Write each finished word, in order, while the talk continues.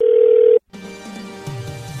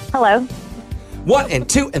Hello. 1 and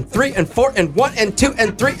 2 and 3 and 4 and 1 and 2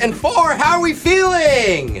 and 3 and 4. How are we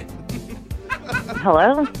feeling?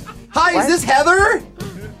 Hello. Hi, What? is this Heather?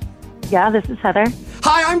 Yeah, this is Heather.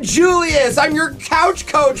 Hi, I'm Julius. I'm your couch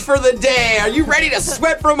coach for the day. Are you ready to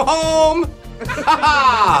sweat from home?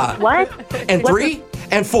 What? And What's 3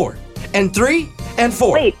 and 4 and 3 and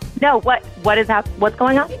 4. Wait, no. What is what's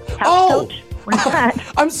going on? Couch coach? What is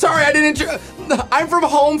that? I'm sorry, I didn't. I'm from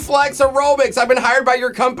Home Flex Aerobics. I've been hired by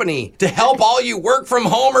your company to help all you work from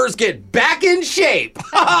homers get back in shape.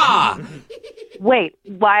 Wait,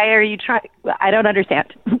 why are you trying? I don't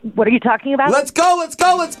understand. What are you talking about? Let's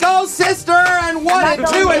go, sister! And 1 and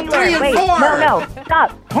 2 and 3 and 4. No,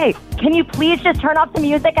 stop. Hey, can you please just turn off the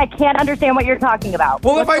music? I can't understand what you're talking about.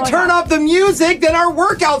 Well, What's if I going turn on? off the music, then our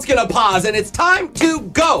workout's gonna pause, and it's time to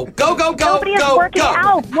go. Go, Nobody is working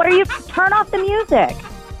out. What are you? Turn off the music.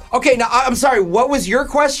 Okay, now, I'm sorry, what was your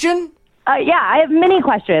question? Yeah, I have many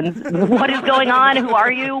questions. What is going on? Who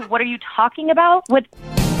are you? What are you talking about? What?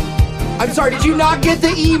 I'm sorry, did you not get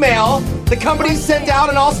the email? The company sent out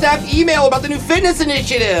an all-staff email about the new fitness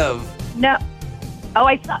initiative. No. Oh,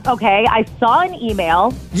 I saw an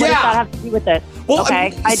email. What does Yeah. that have to do with this? Well,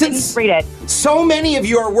 okay, I since- didn't read it. So many of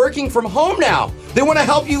you are working from home now. They want to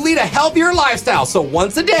help you lead a healthier lifestyle. So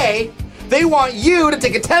once a day, they want you to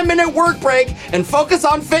take a 10-minute work break and focus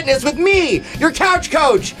on fitness with me, your couch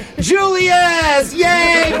coach, Julius.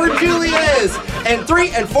 Yay for Julius. And 3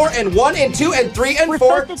 and 4 and 1 and 2 and 3 and We're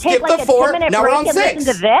 4. supposed to take Skip like the a 4. 10-minute Now we're break on and 6.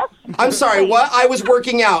 listen to this? I'm sorry, what? I was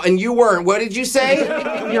working out and you weren't. What did you say?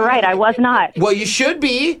 You're right, I was not. Well, you should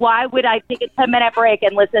be. Why would I take a 10-minute break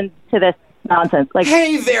and listen to this nonsense? Like,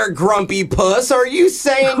 Hey there, grumpy puss. Are you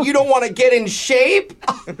saying you don't want to get in shape?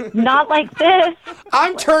 not like this.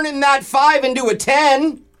 I'm turning that 5 into a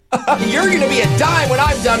 10. You're going to be a dime when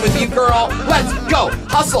I'm done with you, girl. Let's go.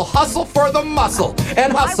 Hustle for the muscle.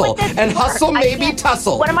 And hustle. Why would this And work? hustle I maybe can't-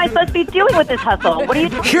 tussle. What am I supposed to be doing with this hustle? What are you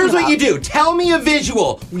talking Here's about? what you do. Tell me a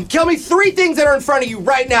visual. Tell me 3 things that are in front of you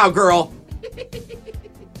right now, girl.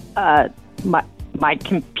 My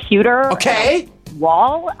computer. Okay?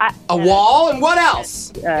 Wall. A wall and what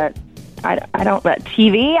else? I don't.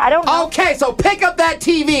 TV. I don't know. Okay, so pick up that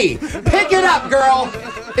TV. Pick it up, girl.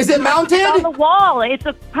 Is it mounted? It's on the wall. It's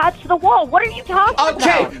attached to the wall. What are you talking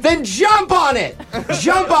Okay, about? then jump on it.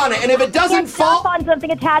 Jump on it. And if it doesn't Can't fall, jump on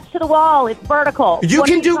something attached to the wall. It's vertical. you What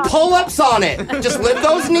can are do talking pull-ups on it. Just lift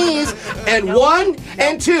those knees and 1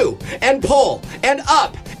 and 2 and pull and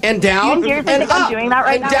up and down You seriously and think I'm up doing that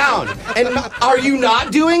right and now? down. And are you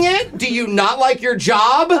not doing it? Do you not like your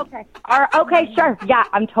job? Okay. Okay, sure. Yeah,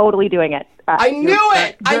 I'm totally doing it. I knew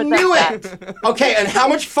it. I knew it. Okay, and how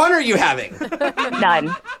much fun are you having?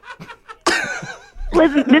 None.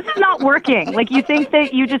 Listen, this is not working. Like, you think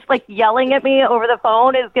that you just, like, yelling at me over the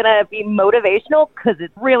phone is going to be motivational? Because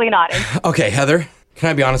it's really not. Okay, Heather, can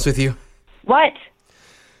I be honest with you? What?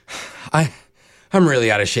 I'm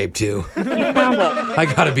really out of shape too. You found it. I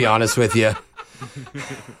gotta be honest with you.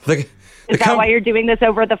 Is that why you're doing this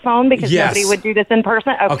over the phone? Because Yes. nobody would do this in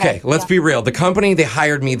person? Okay, let's be real. The company, they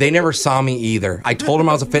hired me. They never saw me either. I told them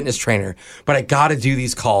I was a fitness trainer, but I gotta do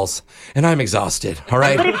these calls, and I'm exhausted, all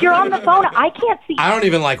right? But if you're on the phone, I can't see. I don't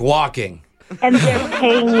even like walking. And they're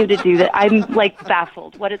paying you to do that. I'm, like,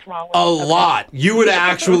 baffled. What is wrong with A lot. You would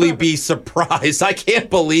actually be surprised. I can't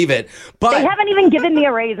believe it. But They haven't even given me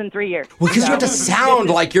a raise in 3 years. well, because you have to sound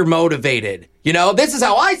like you're motivated. You know, this is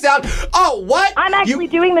how I sound. Oh, what? I'm actually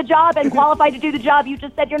doing the job and qualified to do the job. You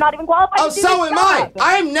just said you're not even qualified Oh, to do so the am job.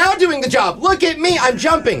 I. I am now doing the job. Look at me. I'm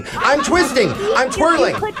jumping. I'm twisting. I'm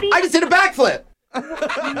twirling. could be- I just did a backflip.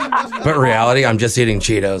 But reality, I'm just eating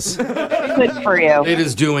Cheetos. Good for you. It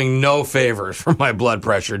is doing no favors for my blood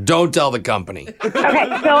pressure. Don't tell the company.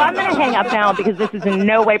 Okay, so I'm going to hang up now because this is in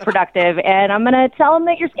no way productive, and I'm going to tell them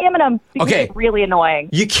that you're scamming them because Okay. it's really annoying.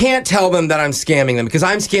 You can't tell them that I'm scamming them because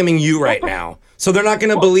I'm scamming you right now. So they're not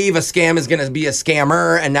going to believe a scam is going to be a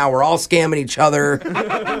scammer, and now we're all scamming each other.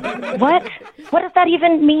 What? What does that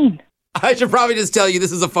even mean? I should probably just tell you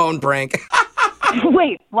this is a phone prank.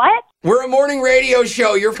 Wait, what? We're a morning radio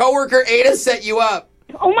show. Your coworker Ada set you up.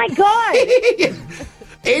 Oh my God!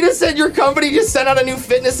 Ada said your company just sent out a new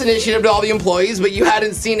fitness initiative to all the employees, but you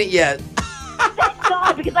hadn't seen it yet. Thank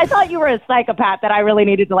God, because I thought you were a psychopath that I really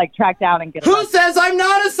needed to, like, track down and get Who says I'm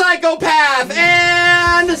not a psychopath?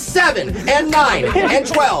 And 7 and 9 and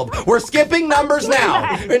 12. We're skipping numbers now.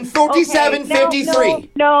 And 47, Okay, no,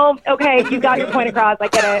 53. No, okay, you got your point across. I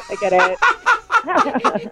get it.